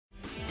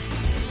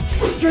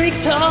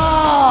Street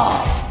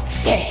Talk!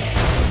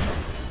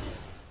 Yeah!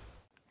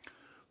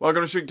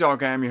 Welcome to Street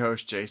Talk. I am your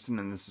host, Jason,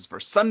 and this is for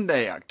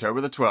Sunday,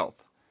 October the 12th.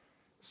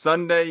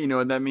 Sunday, you know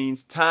what that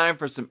means. Time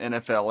for some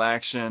NFL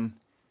action.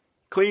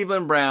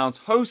 Cleveland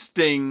Browns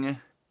hosting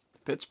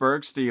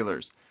Pittsburgh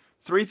Steelers.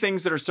 3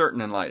 things that are certain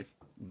in life: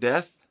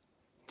 death,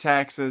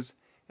 taxes,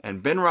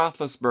 and Ben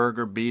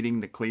Roethlisberger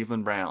beating the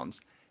Cleveland Browns.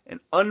 An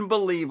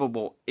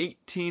unbelievable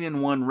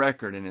 18-1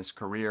 record in his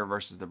career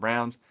versus the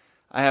Browns.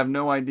 I have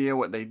no idea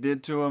what they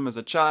did to him as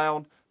a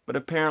child, but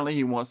apparently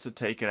he wants to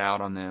take it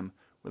out on them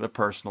with a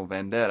personal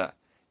vendetta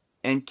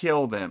and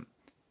kill them.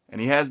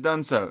 And he has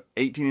done so.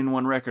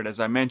 18-1 record, as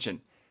I mentioned.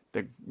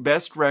 The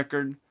best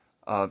record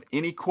of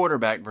any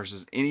quarterback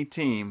versus any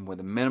team with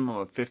a minimum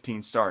of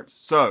 15 starts.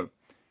 So,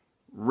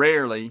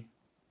 rarely,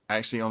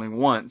 actually only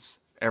once,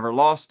 ever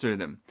lost to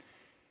them.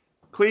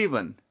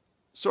 Cleveland,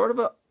 sort of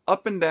a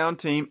up and down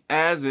team,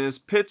 as is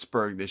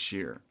Pittsburgh this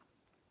year.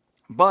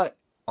 But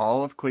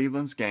all of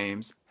Cleveland's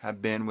games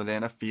have been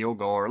within a field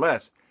goal or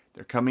less.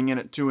 They're coming in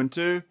at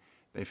 2-2.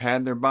 They've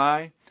had their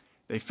bye.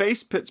 They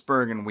faced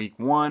Pittsburgh in week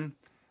 1.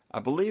 I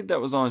believe that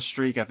was on a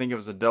streak. I think it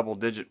was a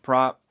double-digit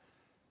prop.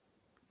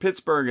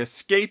 Pittsburgh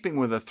escaping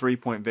with a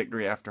 3-point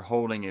victory after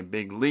holding a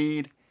big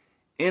lead.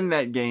 In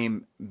that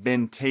game,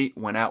 Ben Tate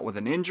went out with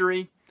an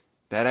injury.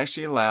 That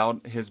actually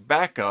allowed his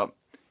backup,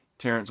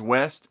 Terrence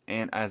West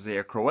and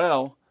Isaiah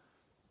Crowell,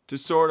 to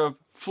sort of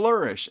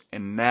flourish.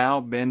 And now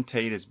Ben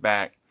Tate is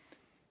back.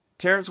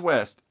 Terrence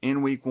West,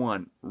 in week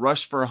 1,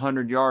 rushed for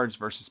 100 yards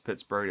versus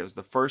Pittsburgh. It was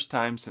the first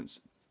time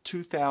since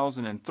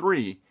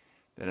 2003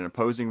 that an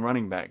opposing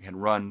running back had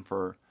run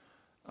for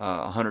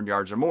 100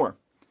 yards or more.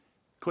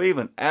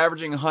 Cleveland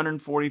averaging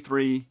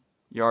 143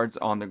 yards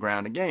on the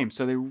ground a game.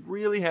 So they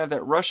really have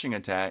that rushing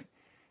attack.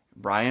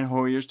 Brian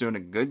Hoyer's doing a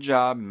good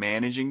job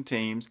managing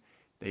teams.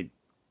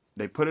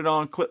 They put it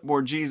on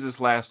Clipboard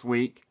Jesus last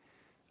week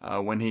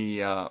when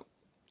he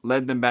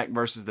led them back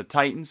versus the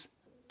Titans.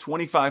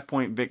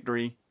 25-point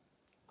victory,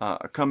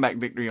 a comeback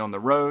victory on the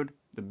road,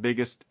 the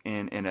biggest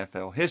in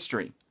NFL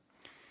history.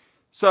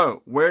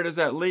 So, where does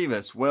that leave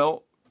us?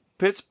 Well,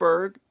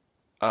 Pittsburgh,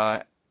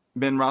 Ben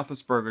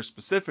Roethlisberger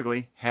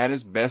specifically, had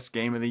his best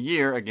game of the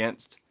year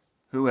against,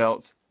 who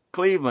else?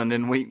 Cleveland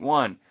in week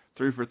 1.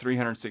 Threw for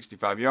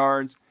 365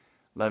 yards.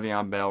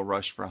 Le'Veon Bell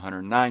rushed for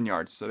 109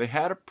 yards. So they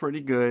had a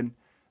pretty good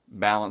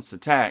balanced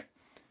attack.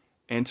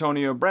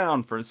 Antonio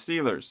Brown for the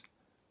Steelers,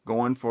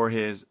 going for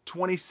his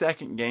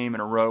 22nd game in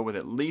a row with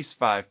at least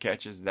 5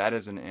 catches. That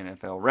is an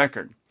NFL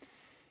record.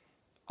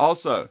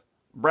 Also,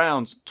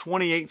 Browns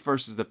 28th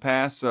versus the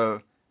pass,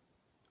 so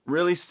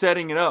really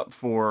setting it up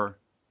for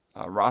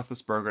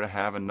Roethlisberger to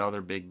have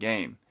another big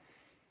game.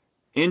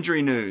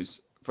 Injury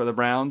news for the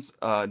Browns: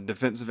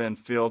 defensive end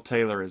Phil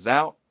Taylor is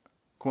out.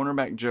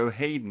 Cornerback Joe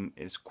Hayden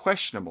is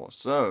questionable.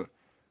 So,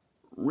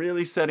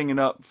 really setting it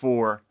up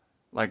for,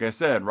 like I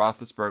said,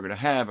 Roethlisberger to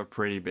have a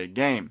pretty big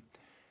game.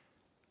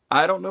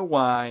 I don't know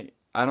why.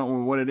 I don't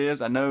know what it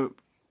is. I know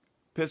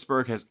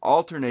Pittsburgh has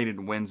alternated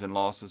wins and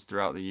losses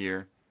throughout the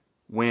year.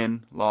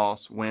 Win,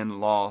 loss, win,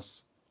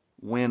 loss,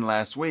 win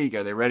last week.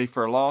 Are they ready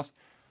for a loss?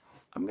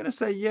 I'm going to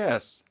say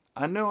yes.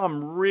 I know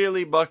I'm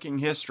really bucking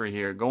history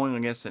here, going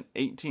against an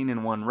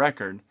 18-1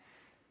 record.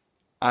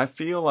 I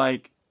feel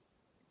like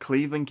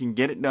Cleveland can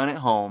get it done at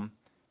home.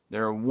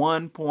 They're a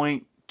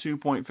 1-point,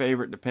 2-point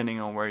favorite,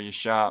 depending on where you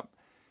shop.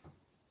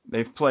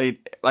 They've played,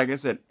 like I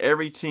said,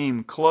 every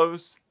team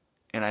close,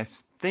 and I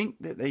think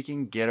that they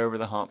can get over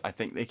the hump. I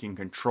think they can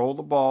control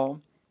the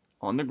ball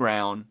on the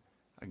ground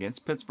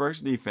against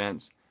Pittsburgh's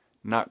defense.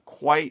 Not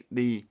quite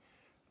the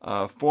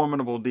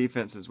formidable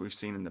defenses we've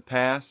seen in the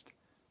past.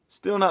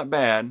 Still not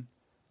bad.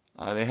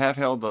 They have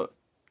held the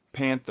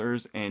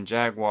Panthers and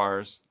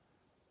Jaguars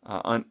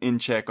in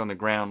check on the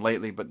ground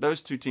lately, but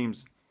those two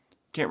teams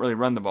can't really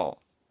run the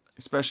ball,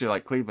 especially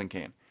like Cleveland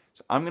can.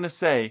 So I'm going to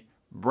say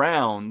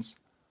Browns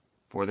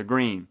for the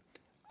green.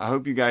 I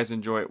hope you guys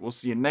enjoy it. We'll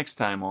see you next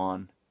time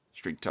on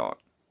Street Talk.